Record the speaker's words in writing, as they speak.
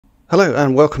Hello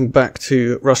and welcome back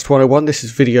to Rust 101. This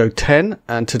is video 10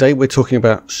 and today we're talking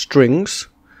about strings.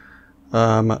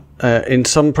 In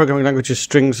some programming languages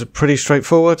strings are pretty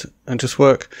straightforward and just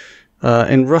work.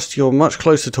 In Rust you're much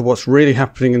closer to what's really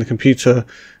happening in the computer,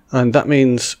 and that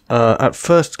means at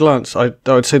first glance I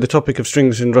would say the topic of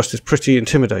strings in Rust is pretty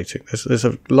intimidating. There's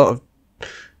a lot of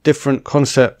different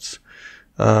concepts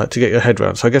to get your head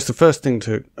around. So I guess the first thing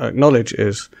to acknowledge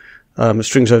is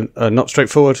strings are not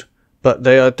straightforward, but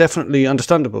they are definitely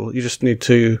understandable. You just need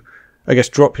to, I guess,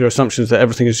 drop your assumptions that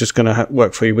everything is just going to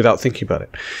work for you without thinking about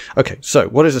it. Okay, so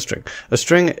what is a string? A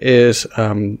string is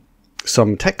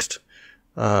some text,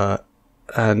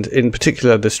 and in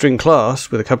particular the string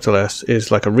class with a capital S is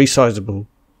like a resizable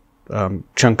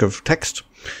chunk of text.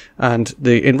 And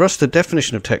in Rust, the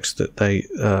definition of text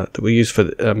that we use for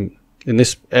in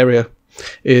this area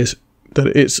is that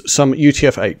it's some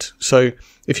UTF-8. So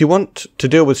if you want to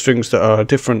deal with strings that are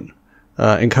different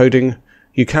encoding,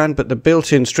 you can, but the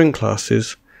built-in string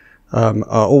classes are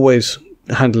always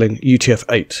handling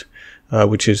UTF-8,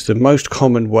 which is the most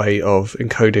common way of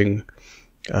encoding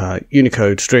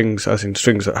Unicode strings, as in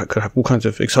strings that could have all kinds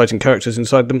of exciting characters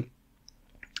inside them.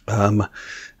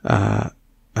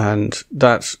 And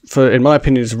that's, in my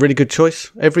opinion, is a really good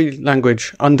choice. Every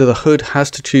language under the hood has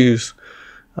to choose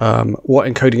what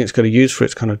encoding it's going to use for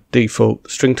its kind of default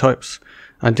string types.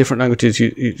 And different languages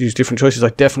use different choices. I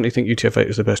definitely think UTF-8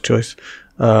 is the best choice.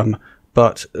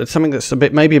 But something that's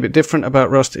maybe a bit different about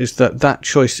Rust is that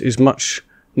choice is much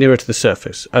nearer to the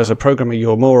surface. As a programmer,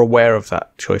 you're more aware of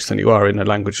that choice than you are in a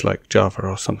language like Java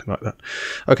or something like that.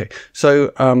 Okay,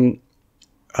 so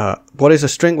what is a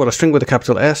string? Well, a string with a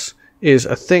capital S is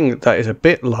a thing that is a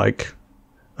bit like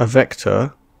a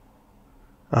vector,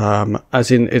 as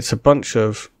in it's a bunch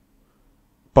of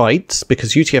bytes,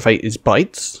 because UTF-8 is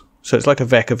bytes. So it's like a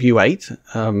vec of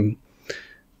U8,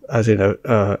 as in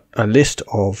a list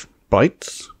of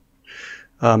bytes.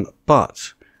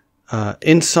 But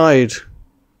inside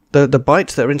the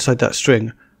bytes that are inside that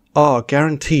string are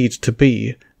guaranteed to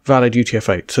be valid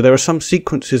UTF-8. So there are some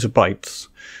sequences of bytes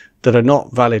that are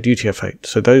not valid UTF-8.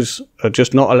 So those are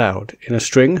just not allowed in a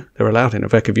string. They're allowed in a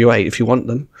vec of U8 if you want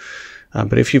them.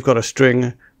 But if you've got a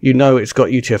string, you know it's got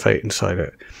UTF-8 inside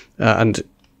it. And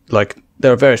like,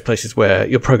 there are various places where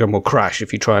your program will crash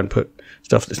if you try and put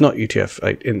stuff that's not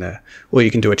UTF-8 in there. Or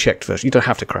you can do a checked version. You don't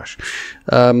have to crash.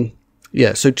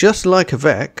 Yeah, so just like a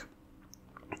vec,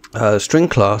 string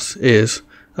class is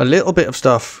a little bit of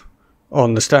stuff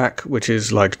on the stack, which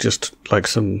is like just like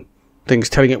some things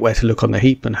telling it where to look on the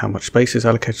heap and how much space is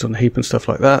allocated on the heap and stuff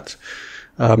like that.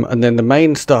 And then the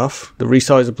main stuff, the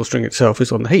resizable string itself,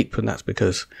 is on the heap, and that's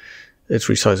because it's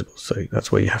resizable, so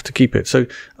that's where you have to keep it. So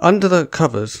under the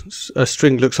covers, a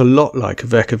string looks a lot like a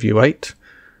vec of U8,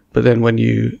 but then when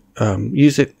you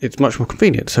use it, it's much more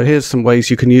convenient. So here's some ways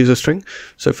you can use a string.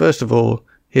 So first of all,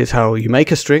 here's how you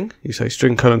make a string. You say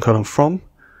string : from,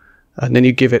 and then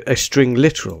you give it a string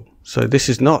literal. So this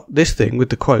thing with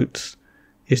the quotes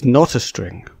is not a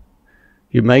string.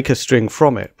 You make a string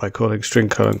from it by calling string :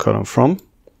 from.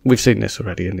 We've seen this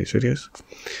already in these videos.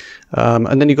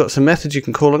 And then you've got some methods you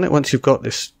can call on it once you've got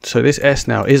this. So this S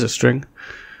now is a string.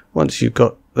 Once you've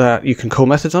got that, you can call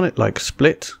methods on it like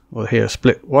split, or here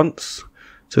split once.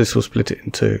 So this will split it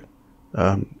into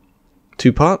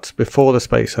two parts, before the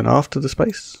space and after the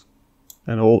space,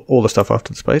 and all the stuff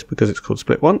after the space, because it's called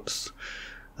split once.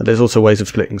 And there's also ways of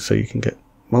splitting, so you can get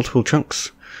multiple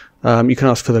chunks. You can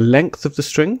ask for the length of the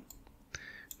string.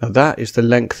 Now that is the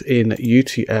length in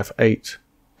UTF-8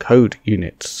 code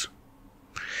units,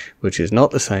 which is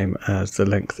not the same as the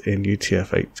length in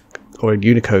UTF-8 or in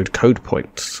Unicode code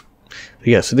points. But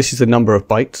yeah, so this is the number of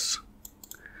bytes.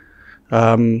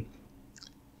 You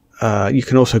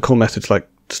can also call methods like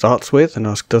starts with and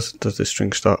ask, does this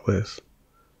string start with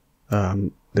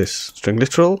this string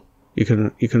literal? You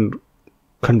can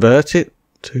convert it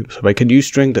to make a new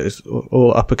string that is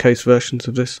all uppercase versions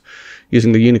of this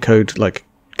using the Unicode like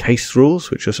case rules,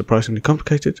 which are surprisingly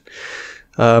complicated.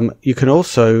 You can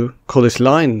also call this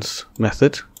lines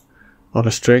method on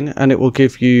a string, and it will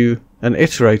give you an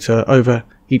iterator over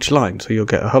each line. So you'll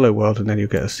get a hello world, and then you'll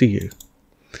get a see you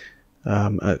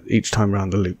at each time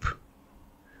around the loop.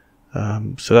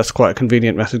 So that's quite a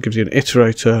convenient method. Gives you an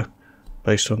iterator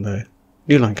based on the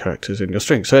new line characters in your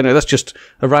string. So anyway, that's just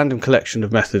a random collection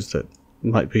of methods that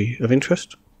might be of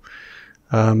interest.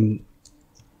 And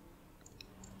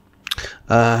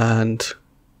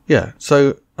yeah,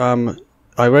 so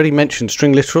I already mentioned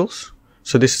string literals.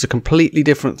 So this is a completely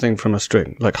different thing from a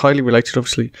string, like highly related,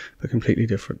 obviously, but completely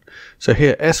different. So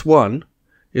here, S1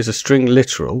 is a string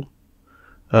literal,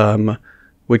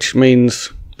 which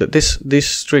means that this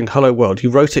string hello world, you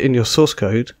wrote it in your source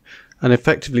code, and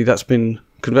effectively that's been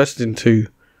converted into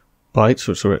bytes,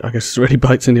 which I guess it's already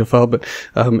bytes in your file, but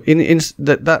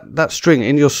that string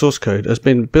in your source code has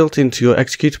been built into your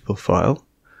executable file,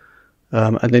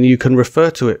 and then you can refer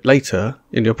to it later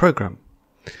in your program.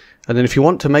 And then if you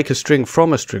want to make a string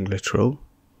from a string literal,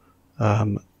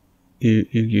 you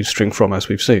use string from, as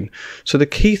we've seen. So the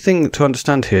key thing to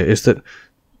understand here is that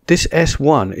this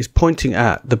S1 is pointing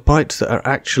at the bytes that are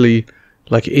actually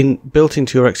like built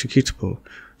into your executable.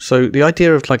 So the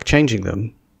idea of like changing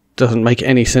them doesn't make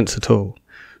any sense at all.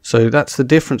 So that's the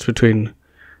difference between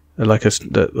like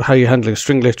how you're handling a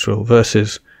string literal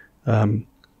versus a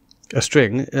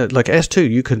string. Like S2,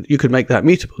 you could make that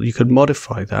mutable. You could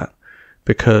modify that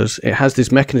because it has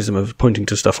this mechanism of pointing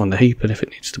to stuff on the heap, and if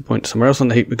it needs to point somewhere else on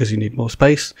the heap because you need more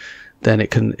space, then it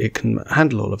can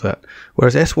handle all of that.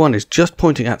 Whereas S1 is just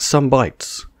pointing at some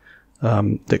bytes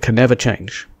that can never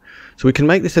change. So we can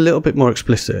make this a little bit more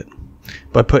explicit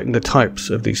by putting the types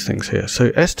of these things here.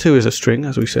 So S2 is a string,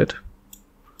 as we said.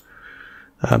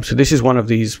 So this is one of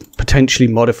these potentially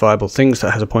modifiable things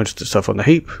that has a pointer to stuff on the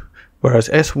heap, whereas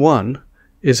S1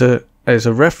 is a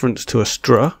reference to a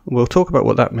str. We'll talk about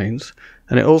what that means.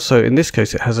 And it also, in this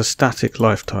case, it has a static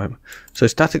lifetime. So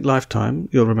static lifetime,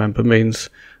 you'll remember, means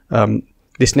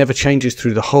this never changes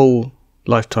through the whole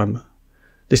lifetime.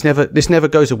 This never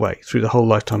goes away through the whole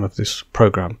lifetime of this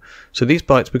program. So these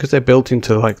bytes, because they're built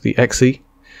into like the exe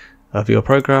of your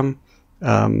program,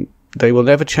 they will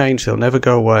never change. They'll never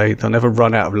go away. They'll never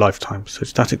run out of lifetime. So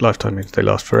static lifetime means they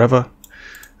last forever.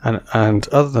 And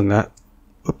other than that,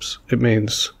 it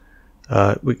means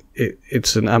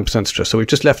it's an ampersand str. So we've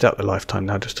just left out the lifetime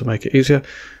now just to make it easier.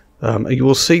 You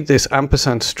will see this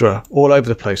ampersand str all over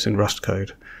the place in Rust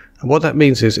code. And what that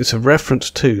means is it's a reference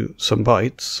to some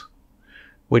bytes,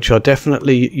 which are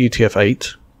definitely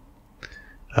UTF-8,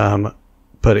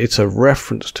 but it's a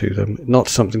reference to them, not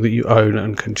something that you own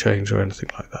and can change or anything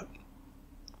like that.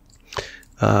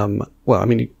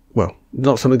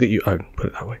 Not something that you own, put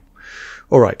it that way.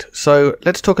 All right, so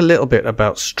let's talk a little bit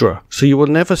about str. So you will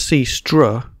never see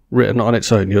str written on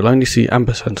its own. You'll only see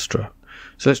ampersand str.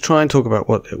 So let's try and talk about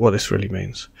what this really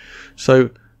means. So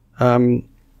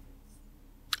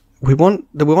we want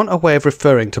a way of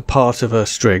referring to part of a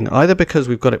string, either because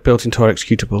we've got it built into our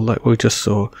executable, like we just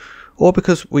saw, or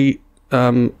because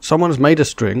someone's made a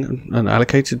string and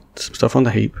allocated some stuff on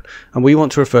the heap, and we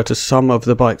want to refer to some of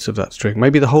the bytes of that string,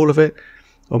 maybe the whole of it,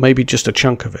 or maybe just a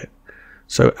chunk of it.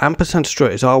 So ampersand str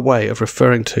is our way of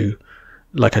referring to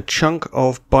like a chunk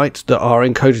of bytes that are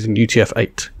encoded in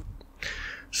UTF-8.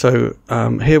 So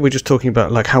here we're just talking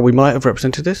about like how we might have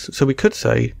represented this. So we could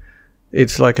say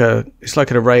it's like an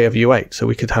array of U8. So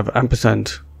we could have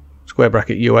ampersand square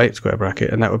bracket U8 square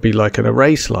bracket, and that would be like an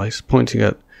array slice pointing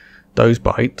at those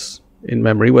bytes in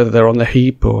memory, whether they're on the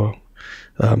heap or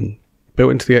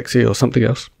built into the exe or something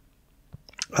else.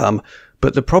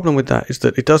 But the problem with that is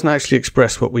that it doesn't actually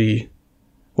express what we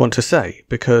want to say,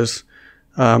 because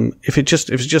if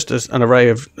it's just an array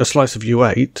of a slice of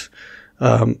U8,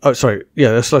 a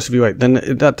slice of U8,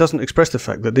 then that doesn't express the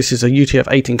fact that this is a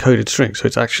UTF-8 encoded string, so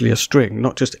it's actually a string,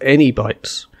 not just any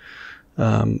bytes.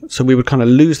 So we would kind of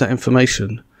lose that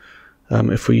information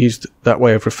if we used that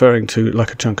way of referring to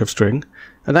like a chunk of string.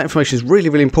 And that information is really,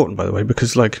 really important, by the way,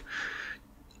 because like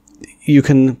you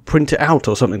can print it out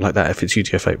or something like that if it's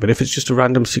UTF-8, but if it's just a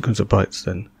random sequence of bytes,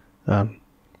 then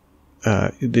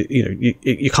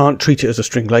you can't treat it as a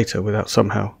string later without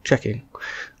somehow checking.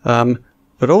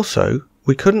 But also,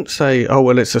 we couldn't say, oh,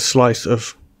 well, it's a slice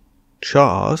of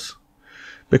chars,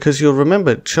 because you'll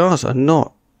remember chars are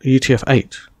not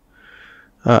UTF-8.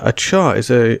 A char is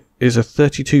a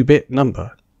 32-bit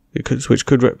number, which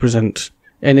could represent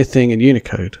anything in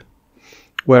Unicode,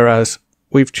 whereas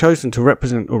we've chosen to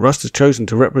represent, or Rust has chosen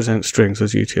to represent strings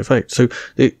as UTF-8. So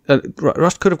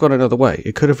Rust could have gone another way.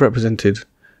 It could have represented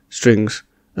strings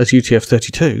as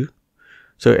UTF-32.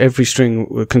 So every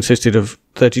string consisted of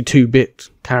 32-bit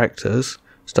characters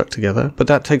stuck together, but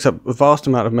that takes up a vast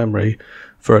amount of memory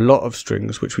for a lot of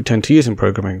strings, which we tend to use in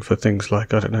programming for things like,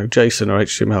 JSON or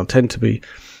HTML tend to be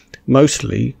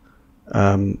mostly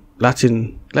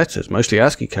Latin letters, mostly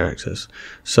ASCII characters.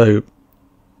 So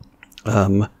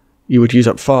you would use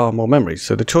up far more memory.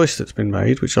 So the choice that's been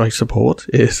made, which I support,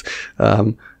 is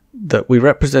that we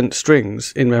represent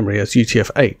strings in memory as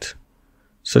UTF-8.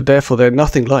 So therefore they're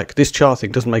nothing like, this char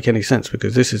thing doesn't make any sense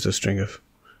because this is a string of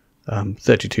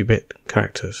 32-bit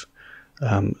characters.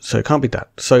 So it can't be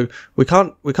that. So we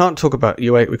can't talk about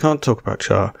U8, we can't talk about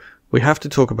char. We have to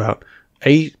talk about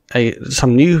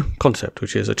some new concept,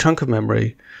 which is a chunk of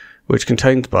memory which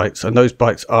contains bytes, and those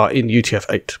bytes are in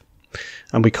UTF-8.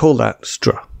 and we call that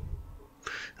str.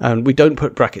 And we don't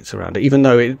put brackets around it, even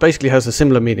though it basically has a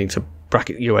similar meaning to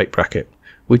bracket U8 bracket.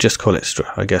 We just call it str,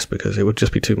 I guess, because it would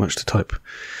just be too much to type.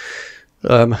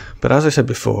 But as I said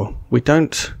before, we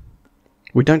don't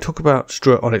talk about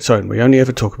str on its own. We only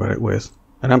ever talk about it with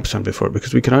an ampersand before it,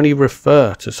 because we can only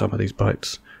refer to some of these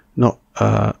bytes. Not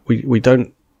we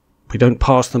don't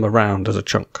pass them around as a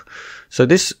chunk. So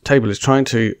this table is trying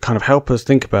to kind of help us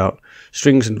think about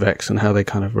strings and vecs and how they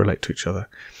kind of relate to each other.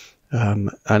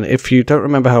 And if you don't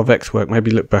remember how vecs work,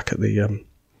 maybe look back at the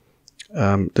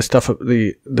stuff,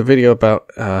 the video about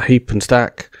heap and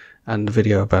stack, and the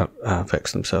video about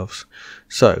vecs themselves.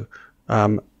 So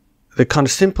the kind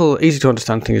of simple, easy to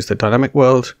understand thing is the dynamic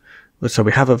world. So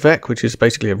we have a vec, which is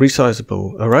basically a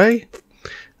resizable array,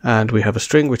 and we have a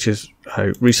string, which is a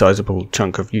resizable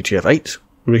chunk of UTF-8,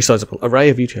 resizable array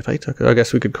of UTF-8, I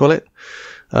guess we could call it.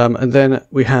 And then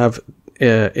we have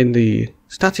in the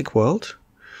static world,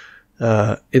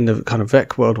 in the kind of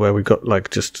vec world where we've got like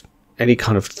just any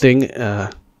kind of thing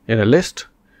in a list,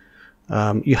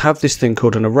 you have this thing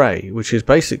called an array, which is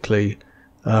basically,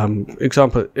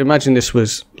 example, imagine this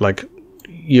was like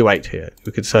U8 here.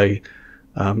 We could say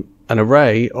an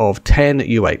array of 10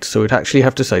 U8. So we'd actually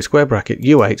have to say square bracket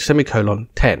U8 semicolon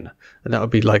 10. And that would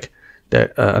be like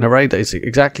an array that is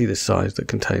exactly this size that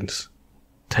contains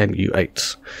 10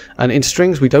 U8s. And in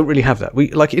strings, we don't really have that.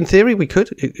 We, like, in theory, we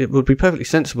could. It would be perfectly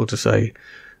sensible to say,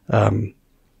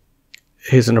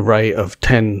 here's an array of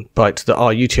 10 bytes that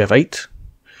are UTF-8.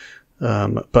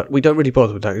 But we don't really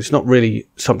bother with that. It's not really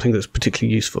something that's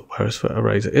particularly useful, whereas for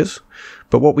arrays it is.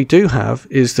 But what we do have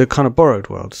is the kind of borrowed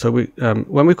world. So we,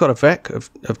 when we've got a vec of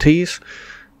t's,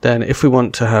 then if we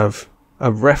want to have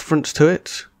a reference to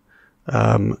it,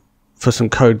 for some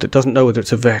code that doesn't know whether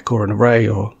it's a vec or an array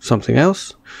or something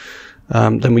else,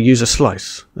 then we use a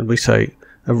slice, and we say,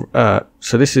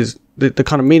 so this is the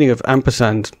kind of meaning of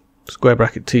ampersand square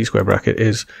bracket t square bracket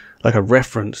is like a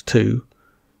reference to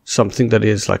something that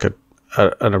is like an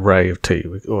array of t,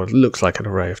 or looks like an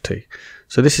array of t.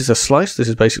 So this is a slice. This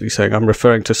is basically saying I'm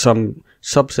referring to some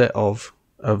subset of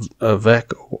a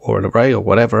vec or an array or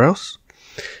whatever else.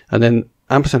 And then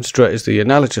ampersand str is the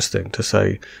analogous thing to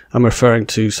say I'm referring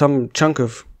to some chunk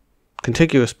of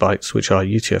contiguous bytes which are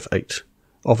UTF-8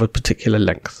 of a particular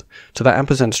length. So that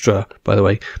ampersand str, by the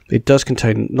way, it does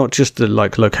contain not just the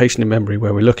like location in memory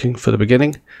where we're looking for the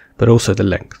beginning, but also the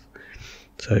length.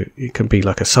 So it can be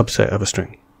like a subset of a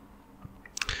string.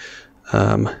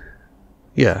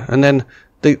 Yeah, and then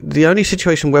the only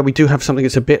situation where we do have something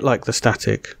that's a bit like the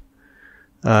static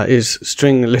is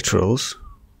string literals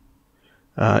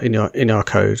in our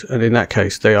code, and in that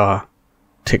case they are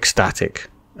tick static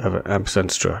of an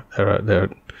ampersand str.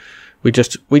 We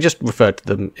just refer to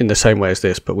them in the same way as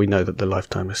this, but we know that the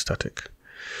lifetime is static.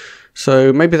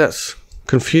 So maybe that's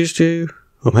confused you,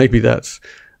 or maybe that's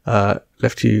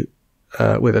left you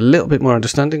with a little bit more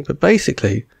understanding. But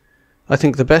basically, I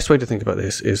think the best way to think about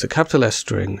this is a capital S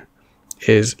string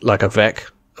is like a vec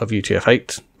of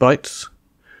UTF-8 bytes,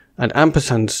 and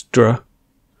ampersand str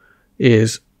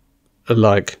is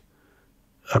like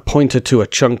a pointer to a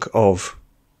chunk of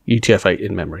UTF-8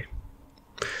 in memory.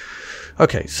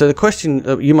 Okay, so the question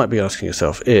you might be asking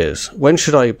yourself is, when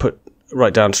should I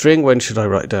write down string? When should I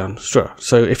write down str?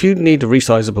 So if you need a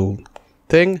resizable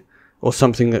thing, or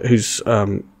something that whose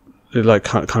like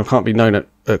kind of can't be known at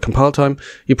compile time,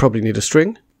 you probably need a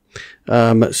string.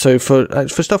 So for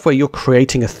stuff where you're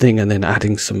creating a thing and then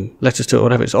adding some letters to it or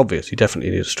whatever, it's obvious you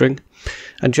definitely need a string.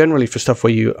 And generally for stuff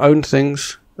where you own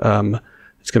things,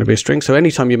 it's going to be a string. So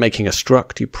anytime you're making a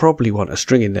struct, you probably want a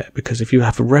string in there, because if you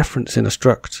have a reference in a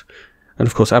struct, and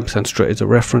of course ampersand str is a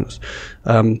reference,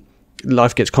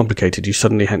 life gets complicated. You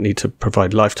suddenly need to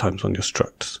provide lifetimes on your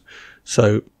structs.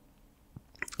 So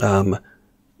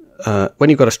when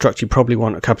you've got a struct, you probably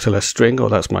want a capital S string, or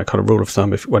that's my kind of rule of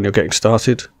thumb when you're getting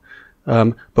started.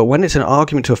 But when it's an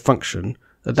argument to a function,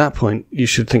 at that point you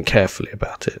should think carefully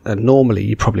about it, and normally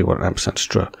you probably want an ampersand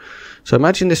str. So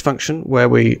imagine this function where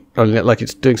like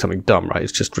it's doing something dumb, right?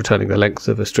 It's just returning the length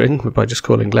of a string by just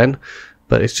calling len,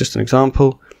 but it's just an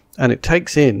example, and it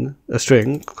takes in a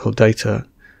string called data,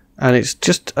 and it's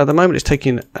just, at the moment it's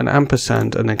taking an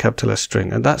ampersand and then capital S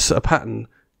string, and that's a pattern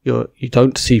you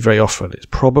don't see very often. It's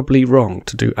probably wrong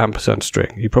to do ampersand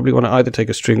string. You probably want to either take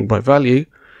a string by value,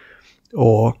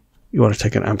 or you want to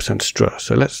take an ampersand str.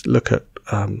 So let's look at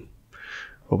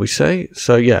what we say.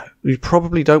 So yeah, you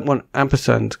probably don't want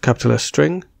ampersand capital S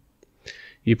string.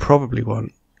 You probably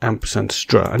want ampersand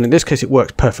str. And in this case, it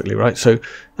works perfectly, right? So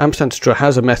ampersand str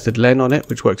has a method len on it,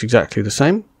 which works exactly the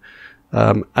same.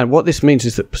 And what this means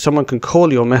is that someone can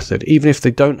call your method even if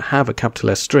they don't have a capital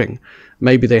S string,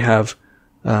 maybe they have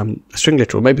a string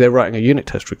literal. Maybe they're writing a unit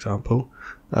test, for example,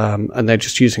 and they're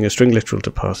just using a string literal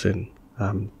to pass in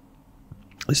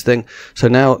this thing. So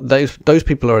now those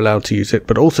people are allowed to use it,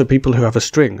 but also people who have a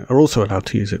string are also allowed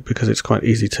to use it, because it's quite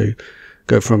easy to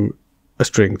go from a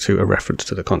string to a reference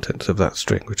to the contents of that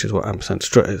string, which is what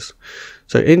 &str is.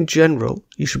 So in general,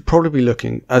 you should probably be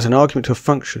looking as an argument to a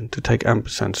function to take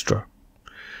 &str.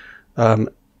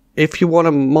 If you want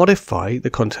to modify the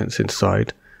contents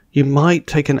inside, you might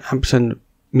take an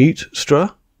 &mute str,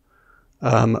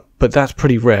 but that's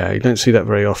pretty rare. You don't see that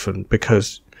very often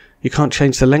because you can't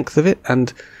change the length of it.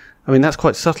 And I mean, that's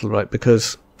quite subtle, right?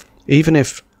 Because even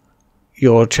if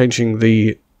you're changing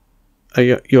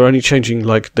you're only changing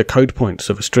like the code points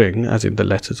of a string, as in the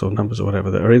letters or numbers or whatever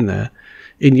that are in there,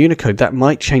 in Unicode, that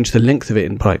might change the length of it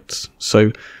in bytes.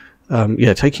 So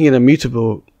yeah, taking in a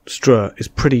mutable str is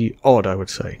pretty odd, I would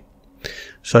say.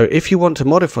 So if you want to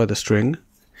modify the string,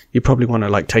 you probably want to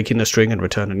like take in a string and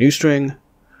return a new string,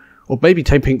 or maybe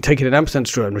take in an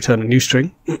 &str and return a new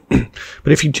string.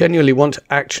 But if you genuinely want to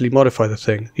actually modify the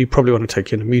thing, you probably want to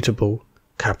take in a mutable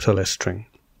S string.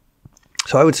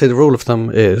 So I would say the rule of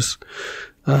thumb is,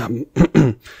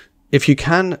 if you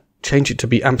can change it to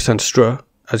be &str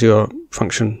as your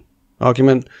function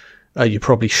argument, you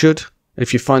probably should.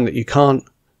 If you find that you can't,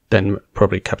 then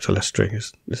probably S string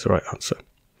is the right answer.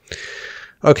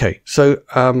 Okay, so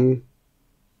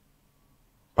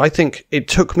I think it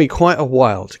took me quite a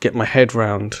while to get my head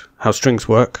around how strings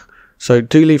work. So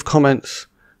do leave comments,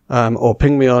 or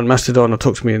ping me on Mastodon, or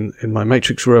talk to me in my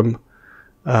matrix room,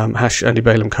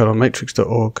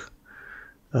 #AndyBalaam:/matrix.org,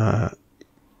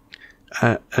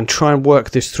 and try and work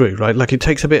this through, right? Like, it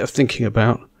takes a bit of thinking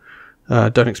about.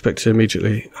 Don't expect to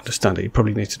immediately understand it. You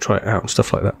probably need to try it out and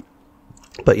stuff like that.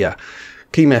 But yeah,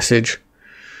 key message: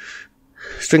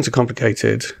 strings are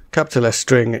complicated. S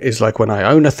string is like when I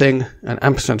own a thing, and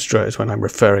 &str is when I'm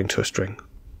referring to a string.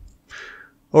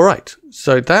 All right,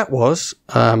 so that was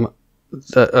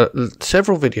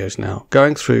several videos now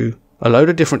going through a load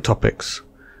of different topics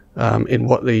in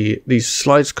what these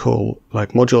slides call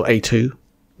like module A2,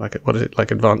 like what is it,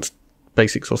 like advanced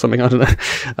basics or something, I don't know.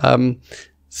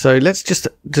 So let's just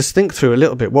think through a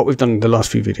little bit what we've done in the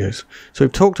last few videos. So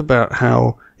we've talked about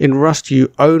how in Rust you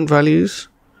own values.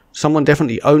 Someone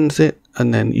definitely owns it,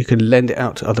 and then you can lend it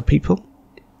out to other people.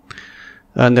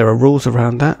 And there are rules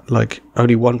around that, like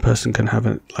only one person can have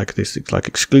this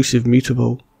exclusive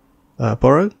mutable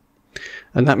borrow.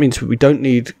 And that means we don't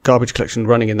need garbage collection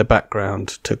running in the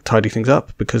background to tidy things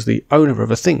up, because the owner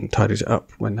of a thing tidies it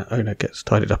up when the owner gets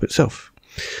tidied up itself.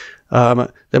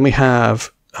 Then we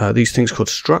have these things called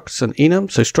structs and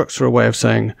enums. So structs are a way of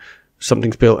saying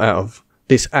something's built out of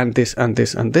this and this and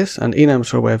this and this, and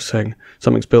enums are a way of saying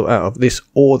something's built out of this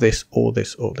or this or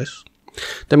this or this.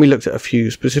 Then we looked at a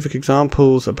few specific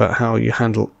examples about how you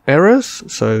handle errors.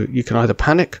 So you can either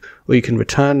panic, or you can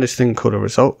return this thing called a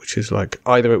result, which is like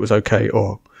either it was okay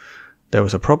or there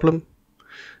was a problem.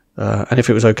 And if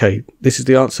it was okay, this is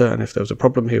the answer. And if there was a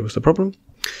problem, here was the problem.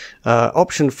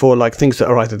 Option for like things that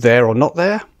are either there or not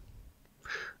there.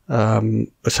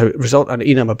 So result and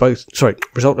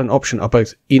option are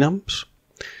both enums.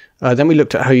 Then we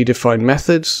looked at how you define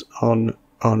methods on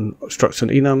structs and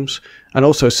enums, and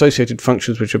also associated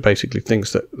functions, which are basically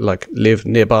things that like live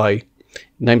nearby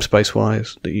namespace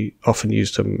wise, that you often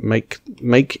use to make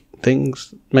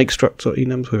structs or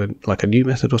enums with a new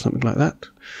method or something like that.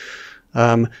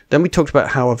 Then we talked about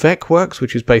how a vec works,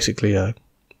 which is basically a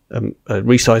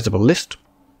resizable list.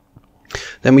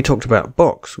 Then we talked about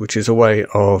box, which is a way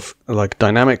of like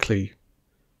dynamically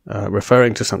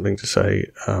referring to something to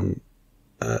say,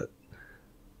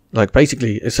 like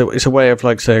basically it's a way of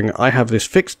like saying I have this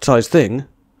fixed size thing,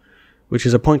 which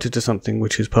is a pointer to something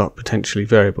which is potentially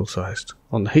variable sized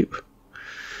on the heap.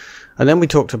 And then we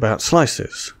talked about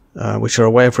slices, which are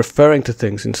a way of referring to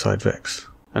things inside vecs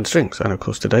and strings. And of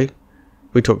course today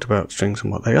we talked about strings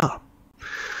and what they are.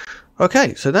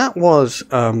 Okay, so that was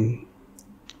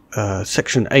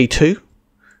section A2,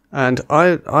 and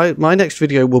my next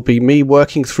video will be me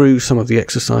working through some of the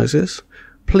exercises.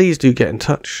 Please do get in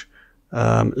touch.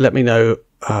 Let me know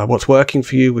what's working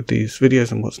for you with these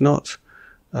videos and what's not.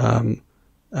 And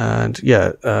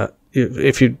yeah,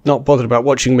 if you're not bothered about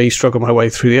watching me struggle my way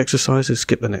through the exercises,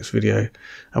 skip the next video,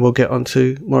 and we'll get on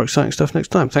to more exciting stuff next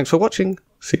time. Thanks for watching.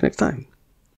 See you next time.